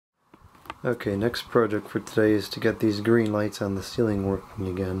Okay, next project for today is to get these green lights on the ceiling working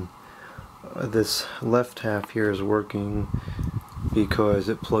again. This left half here is working because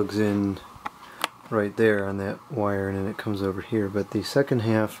it plugs in right there on that wire and then it comes over here, but the second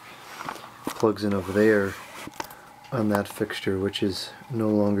half plugs in over there on that fixture, which is no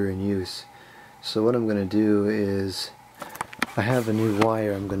longer in use. So what I'm going to do is, I have a new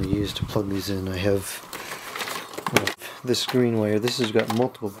wire I'm going to use to plug these in. I have this green wire. This has got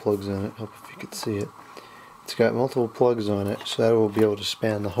multiple plugs on it. Hope if you can see it. It's got multiple plugs on it, so that will be able to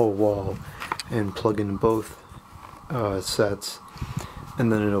span the whole wall and plug in both sets,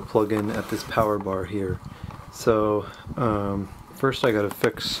 and then it'll plug in at this power bar here. So first I gotta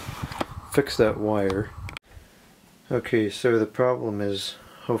fix that wire. Okay, so the problem is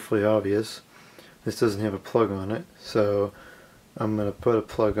hopefully obvious. This doesn't have a plug on it, so I'm gonna put a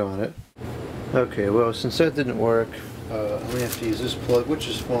plug on it. Okay, well, since that didn't work, I'm gonna have to use this plug, which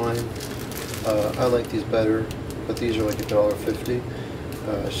is fine. I like these better, but these are like $1.50.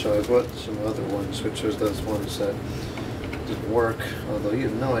 So I bought some other ones, which are those ones that didn't work, although you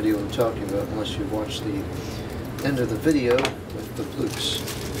have no idea what I'm talking about unless you watch the end of the video with the bloops.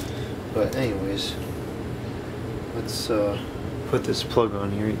 But anyways, let's put this plug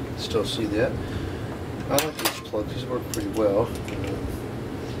on here. You can still see that. I like these plugs. These work pretty well.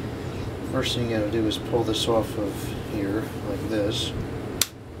 First thing you gotta do is pull this off of here, like this,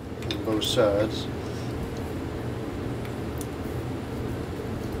 on both sides.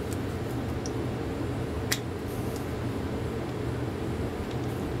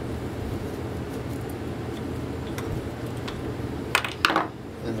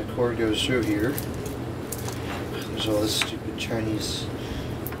 And the cord goes through here. There's all this stupid Chinese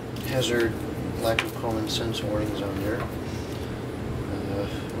hazard, lack of common sense warnings on there.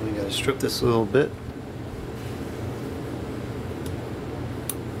 We gotta strip this a little bit.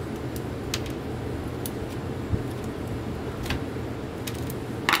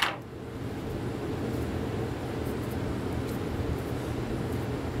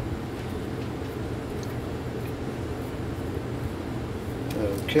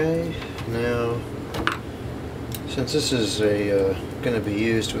 Okay, now since this is going to be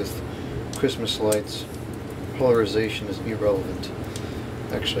used with Christmas lights, polarization is irrelevant.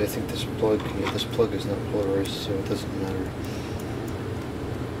 Actually, I think this plug is not polarized, so it doesn't matter.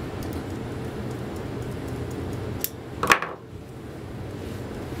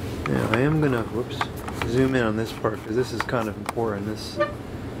 Now I am gonna zoom in on this part because this is kind of important.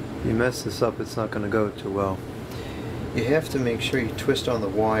 You mess this up, it's not going to go too well. You have to make sure you twist on the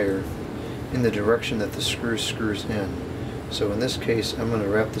wire in the direction that the screw screws in. So in this case, I'm going to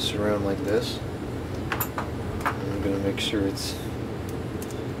wrap this around like this. And I'm going to make sure it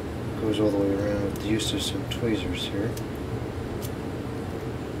goes all the way around with the use of some tweezers here.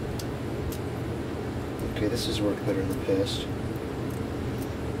 Okay, this has worked better in the past.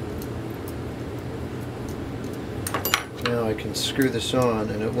 Now I can screw this on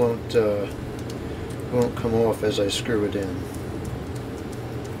and it won't come off as I screw it in.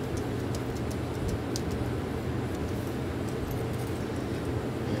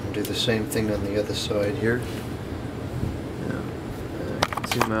 And do the same thing on the other side here. Yeah, I can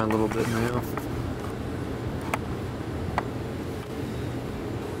zoom out a little bit now.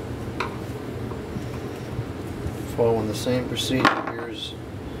 Following the same procedure here as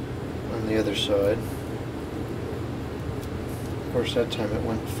on the other side. Of course, that time it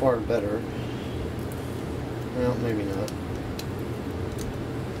went far better. Well, maybe not.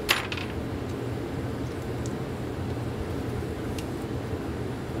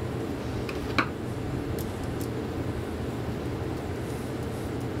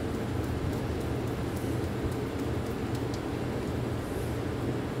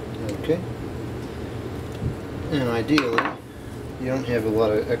 Okay. And ideally, you don't have a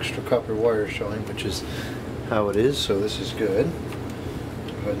lot of extra copper wire showing, which is how it is, so this is good.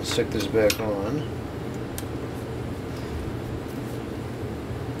 Go ahead and stick this back on.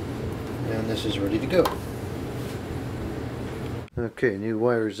 And this is ready to go. Okay, new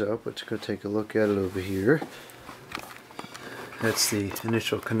wire's up. Let's go take a look at it over here. That's the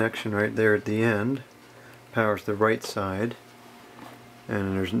initial connection right there at the end. Powers the right side.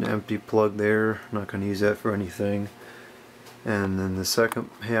 And there's an empty plug there. Not going to use that for anything. And then the second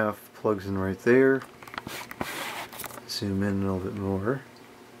half plugs in right there. Zoom in a little bit more.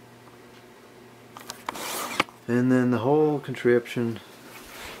 And then the whole contraption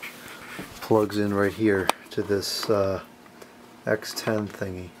plugs in right here to this X10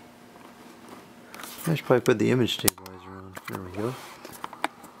 thingy. I should probably put the image stabilizer on. There we go.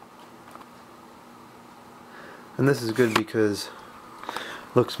 And this is good because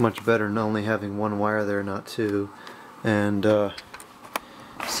looks much better not only having one wire there, not two, and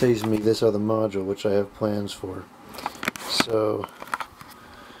saves me this other module, which I have plans for. So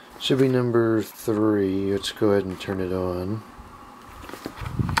should be number 3. Let's go ahead and turn it on.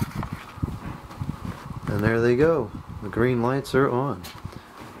 And there they go. The green lights are on.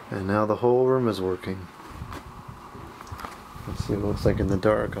 And now the whole room is working. Let's see what it looks like in the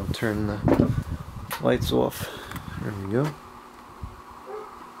dark. I'll turn the lights off. There we go.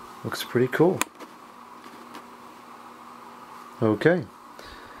 Looks pretty cool. Okay.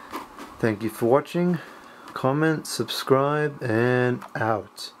 Thank you for watching. Comment, subscribe, and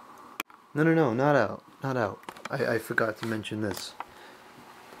out. No, not out. Not out. I forgot to mention this.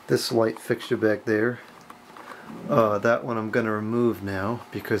 This light fixture back there. That one I'm going to remove now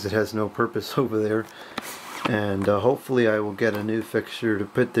because it has no purpose over there. And hopefully I will get a new fixture to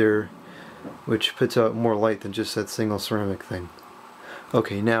put there which puts out more light than just that single ceramic thing.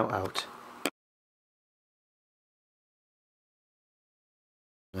 Okay, now out.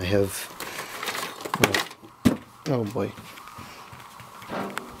 I have... oh boy.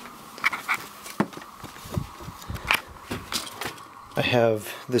 I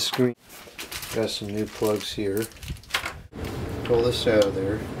have this green... got some new plugs here. Pull this out of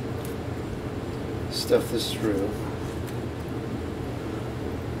there. Stuff this through.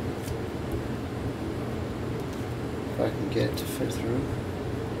 If I can get it to fit through.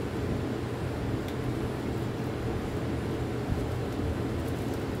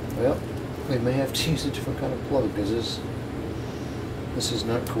 Well, we may have to use a different kind of plug because this is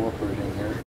not cooperating here.